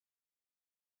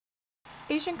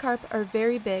Asian carp are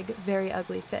very big, very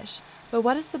ugly fish, but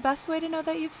what is the best way to know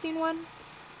that you've seen one?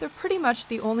 They're pretty much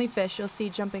the only fish you'll see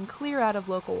jumping clear out of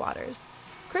local waters.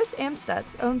 Chris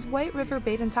Amstutz owns White River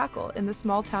Bait and Tackle in the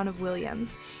small town of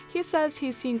Williams. He says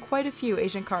he's seen quite a few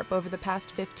Asian carp over the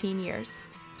past 15 years.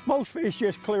 Most fish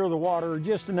just clear the water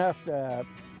just enough to,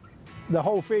 the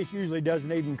whole fish usually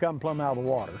doesn't even come plumb out of the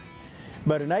water.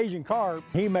 But an Asian carp,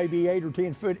 he may be 8 or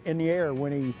 10 foot in the air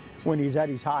when he's at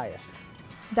his highest.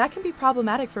 That can be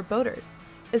problematic for boaters,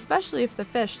 especially if the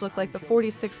fish look like the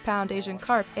 46-pound Asian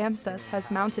carp Amstutz has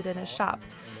mounted in his shop.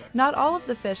 Not all of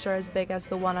the fish are as big as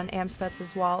the one on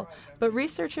Amstutz's wall, but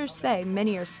researchers say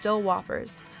many are still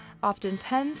whoppers, often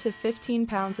 10 to 15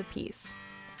 pounds apiece.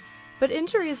 But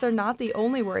injuries are not the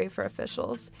only worry for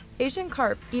officials. Asian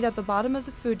carp eat at the bottom of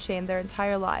the food chain their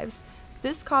entire lives.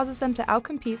 This causes them to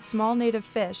outcompete small native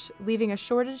fish, leaving a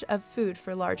shortage of food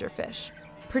for larger fish.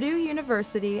 Purdue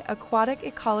University aquatic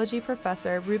ecology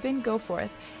professor Ruben Goforth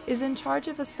is in charge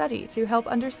of a study to help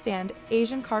understand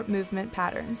Asian carp movement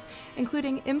patterns,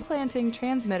 including implanting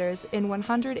transmitters in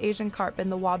 100 Asian carp in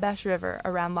the Wabash River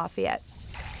around Lafayette.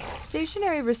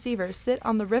 Stationary receivers sit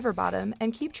on the river bottom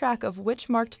and keep track of which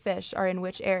marked fish are in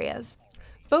which areas.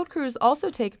 Boat crews also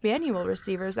take manual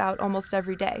receivers out almost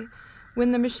every day.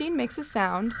 When the machine makes a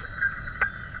sound,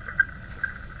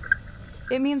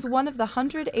 it means one of the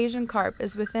 100 Asian carp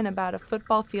is within about a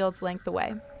football field's length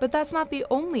away. But that's not the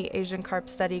only Asian carp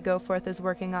study Goforth is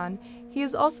working on. He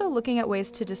is also looking at ways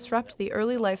to disrupt the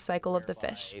early life cycle of the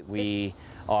fish. We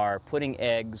are putting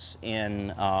eggs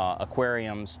in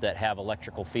aquariums that have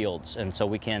electrical fields, and so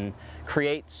we can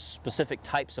create specific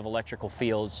types of electrical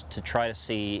fields to try to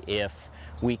see if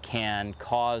we can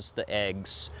cause the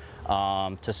eggs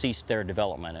to cease their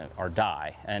development or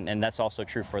die, and that's also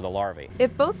true for the larvae.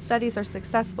 If both studies are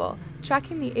successful,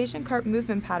 tracking the Asian carp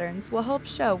movement patterns will help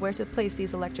show where to place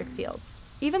these electric fields.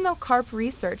 Even though carp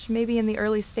research may be in the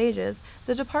early stages,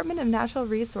 the Department of Natural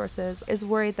Resources is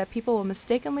worried that people will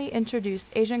mistakenly introduce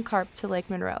Asian carp to Lake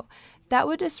Monroe. That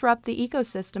would disrupt the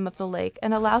ecosystem of the lake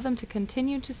and allow them to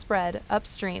continue to spread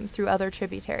upstream through other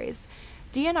tributaries.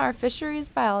 DNR fisheries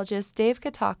biologist Dave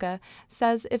Kataka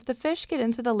says if the fish get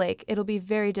into the lake, it'll be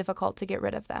very difficult to get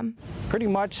rid of them. Pretty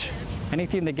much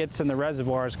anything that gets in the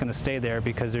reservoir is going to stay there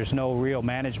because there's no real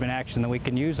management action that we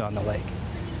can use on the lake.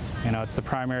 You know, it's the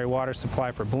primary water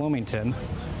supply for Bloomington,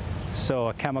 so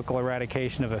a chemical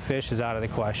eradication of a fish is out of the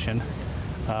question.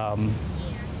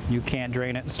 You can't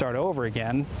drain it and start over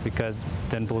again because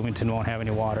then Bloomington won't have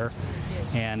any water.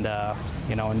 And,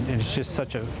 you know, and it's just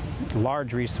such a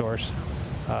large resource.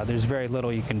 There's very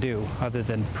little you can do other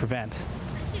than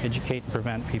educate and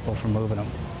prevent people from moving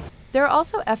them. There are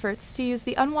also efforts to use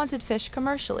the unwanted fish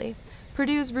commercially.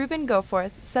 Purdue's Ruben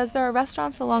Goforth says there are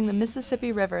restaurants along the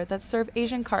Mississippi River that serve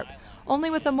Asian carp, only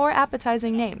with a more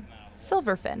appetizing name,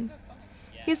 silverfin.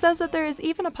 He says that there is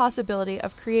even a possibility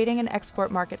of creating an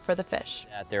export market for the fish.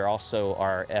 There also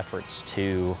are efforts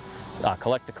to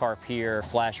collect the carp here,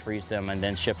 flash freeze them, and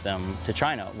then ship them to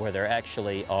China, where there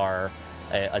actually are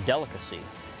a delicacy.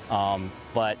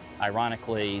 But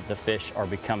ironically, the fish are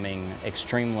becoming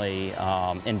extremely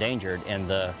endangered in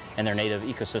their native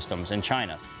ecosystems in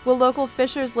China. Will local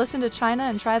fishers listen to China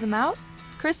and try them out?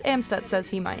 Chris Amstutz says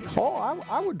he might. Oh,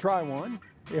 I would try one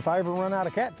if I ever run out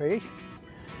of catfish.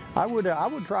 I would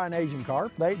try an Asian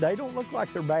carp. They don't look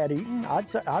like they're bad eating. I'd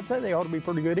say they ought to be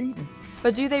pretty good eating.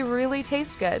 But do they really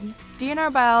taste good?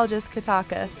 DNR biologist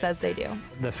Kataka says they do.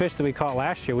 The fish that we caught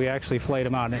last year, we actually filleted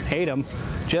them out and ate them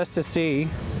just to see,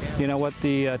 you know, what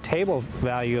the table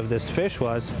value of this fish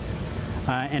was.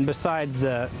 And besides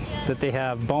that they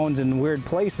have bones in weird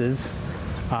places,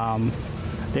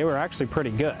 they were actually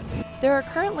pretty good. There are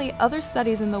currently other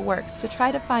studies in the works to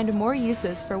try to find more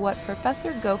uses for what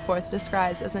Professor Goforth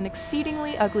describes as an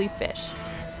exceedingly ugly fish.